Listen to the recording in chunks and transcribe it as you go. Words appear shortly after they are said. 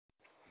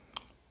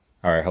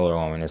All right, hello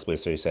everyone, it's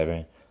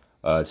Blitz37.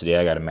 Today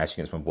I got a match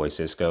against my boy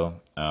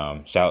Cisco.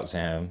 Shout out to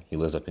him. He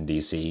lives up in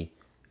DC.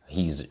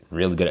 He's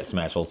really good at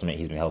Smash Ultimate.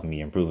 He's been helping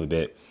me improve a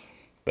bit.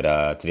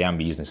 But today I'm gonna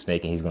be using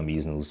Snake and he's gonna be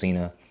using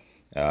Lucina.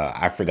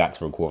 I forgot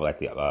to record like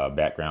the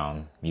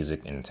background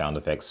music and sound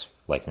effects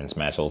like in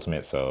Smash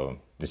Ultimate, so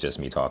it's just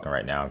me talking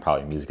right now and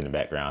probably music in the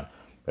background.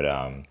 But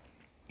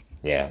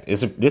yeah,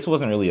 this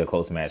wasn't really a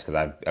close match because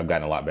I've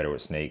gotten a lot better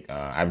with Snake.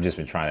 I've just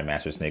been trying to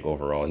master Snake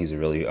overall. He's a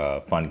really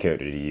fun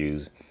character to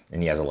use,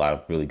 and he has a lot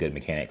of really good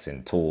mechanics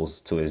and tools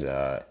to his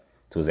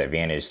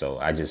advantage. So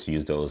I just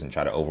use those and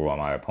try to overwhelm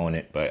my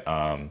opponent. But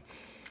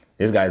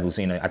this guy's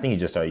Lucina. I think he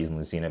just started using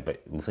Lucina,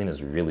 but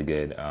Lucina's really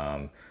good.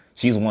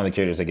 She's one of the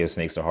characters that gives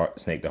Snake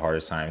the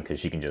hardest time because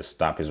she can just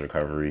stop his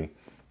recovery.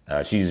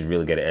 She's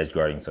really good at edge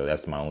guarding, so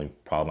that's my only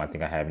problem I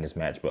think I have in this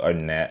match. But other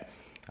than that,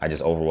 I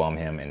just overwhelm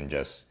him and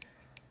just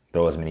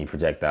throw as many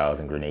projectiles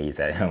and grenades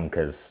at him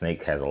because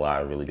Snake has a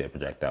lot of really good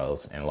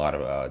projectiles and a lot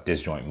of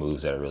disjoint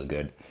moves that are really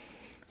good.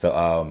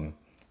 So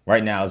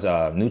right now is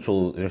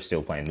neutral. They're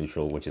still playing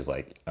neutral, which is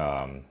like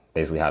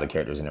basically how the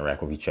characters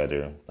interact with each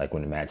other, like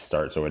when the match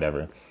starts or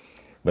whatever.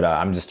 But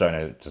I'm just starting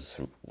to just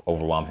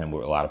overwhelm him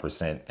with a lot of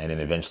percent, and then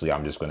eventually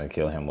I'm just going to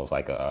kill him with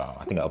like I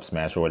think an up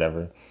smash or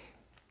whatever.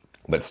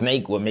 But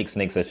Snake, what makes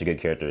Snake such a good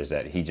character is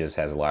that he just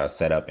has a lot of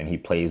setup and he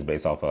plays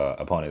based off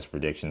opponent's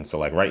predictions. So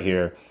like right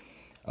here,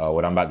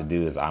 what I'm about to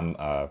do is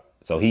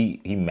so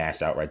he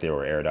mashed out right there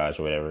or air dodge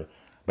or whatever,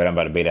 but I'm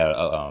about to bait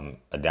out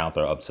a down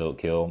throw up tilt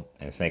kill,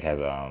 and Snake has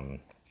a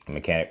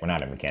mechanic, well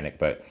not a mechanic,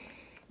 but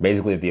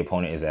basically if the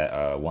opponent is at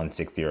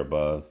 160 or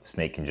above,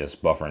 Snake can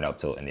just buffer an up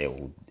tilt and they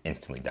will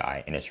instantly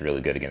die, and it's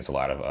really good against a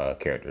lot of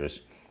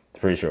characters.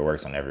 Pretty sure it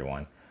works on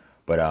everyone,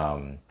 but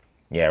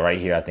yeah, right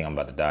here I think I'm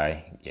about to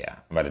die. Yeah,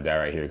 I'm about to die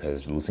right here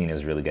because Lucina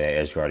is really good at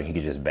edge guarding. He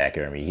could just back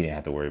air me. He didn't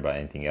have to worry about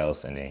anything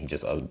else, and then he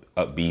just up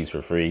Bs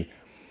for free.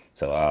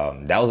 So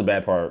that was a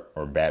bad part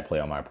or bad play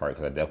on my part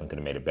because I definitely could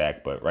have made it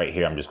back. But right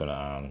here, I'm just going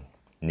to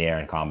nair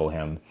and combo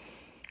him.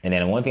 And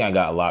then one thing I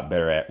got a lot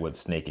better at with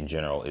Snake in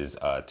general is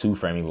two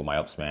framing with my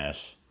up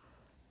smash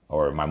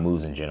or my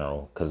moves in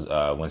general. Because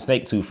when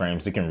Snake two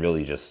frames, it can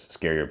really just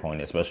scare your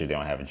opponent, especially if they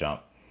don't have a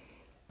jump.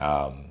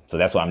 So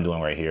that's what I'm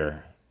doing right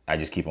here. I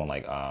just keep on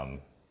like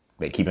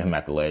keeping him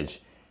at the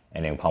ledge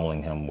and then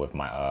pummeling him with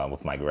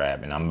my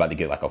grab. And I'm about to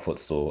get like a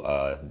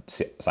footstool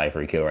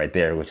Cypher kill right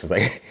there, which is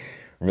like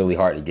really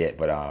hard to get,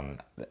 but I'm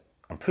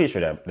pretty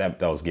sure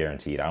that was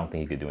guaranteed. I don't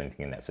think he could do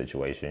anything in that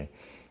situation.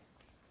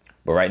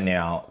 But right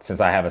now, since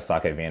I have a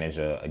stock advantage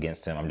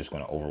against him, I'm just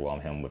going to overwhelm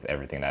him with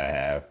everything that I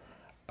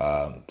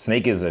have.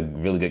 Snake is a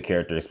really good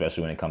character,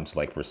 especially when it comes to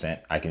like percent.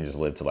 I can just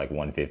live to like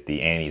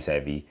 150, and he's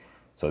heavy,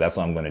 so that's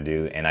what I'm going to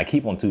do. And I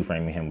keep on two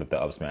framing him with the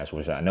up smash,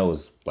 which I know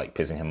is like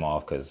pissing him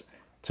off because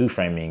two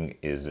framing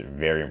is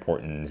very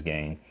important in this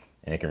game,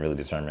 and it can really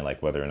determine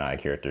like whether or not a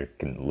character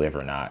can live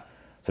or not.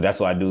 So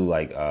that's what I do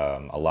like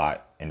a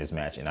lot in this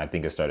match, and I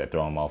think it started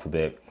throwing him off a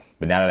bit.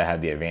 But now that I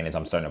have the advantage,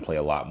 I'm starting to play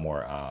a lot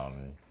more,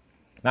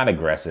 not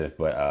aggressive,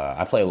 but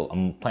I'm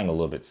playing a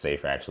little bit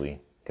safer actually,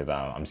 because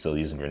I'm still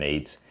using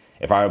grenades.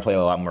 If I were to play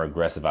a lot more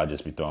aggressive, I'd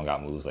just be throwing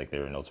out moves like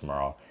there were no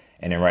tomorrow.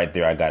 And then right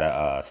there, I got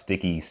a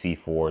sticky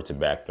C4 to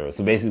back throw.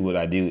 So basically what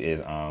I do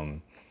is,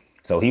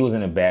 so he was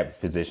in a bad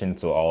position,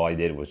 so all I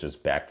did was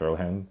just back throw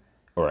him,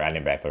 or I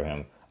didn't back throw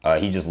him.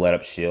 He just let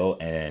up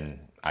shield, and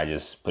I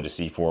just put a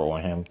C4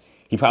 on him.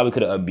 He probably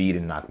could have up B'd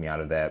and knocked me out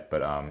of that,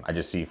 but I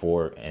just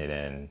C4 and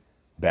then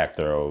back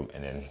throw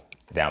and then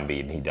down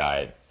B, and he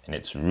died. And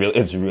it's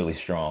really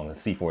strong. The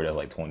C4 does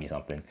like 20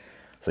 something.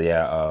 So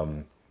yeah,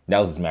 that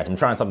was this match. I'm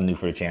trying something new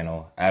for the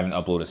channel. I haven't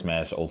uploaded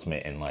Smash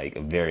Ultimate in like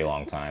a very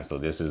long time, so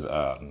this is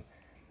one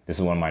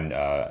of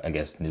my I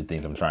guess new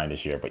things I'm trying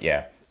this year. But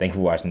yeah, thank you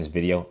for watching this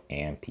video,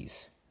 and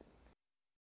peace.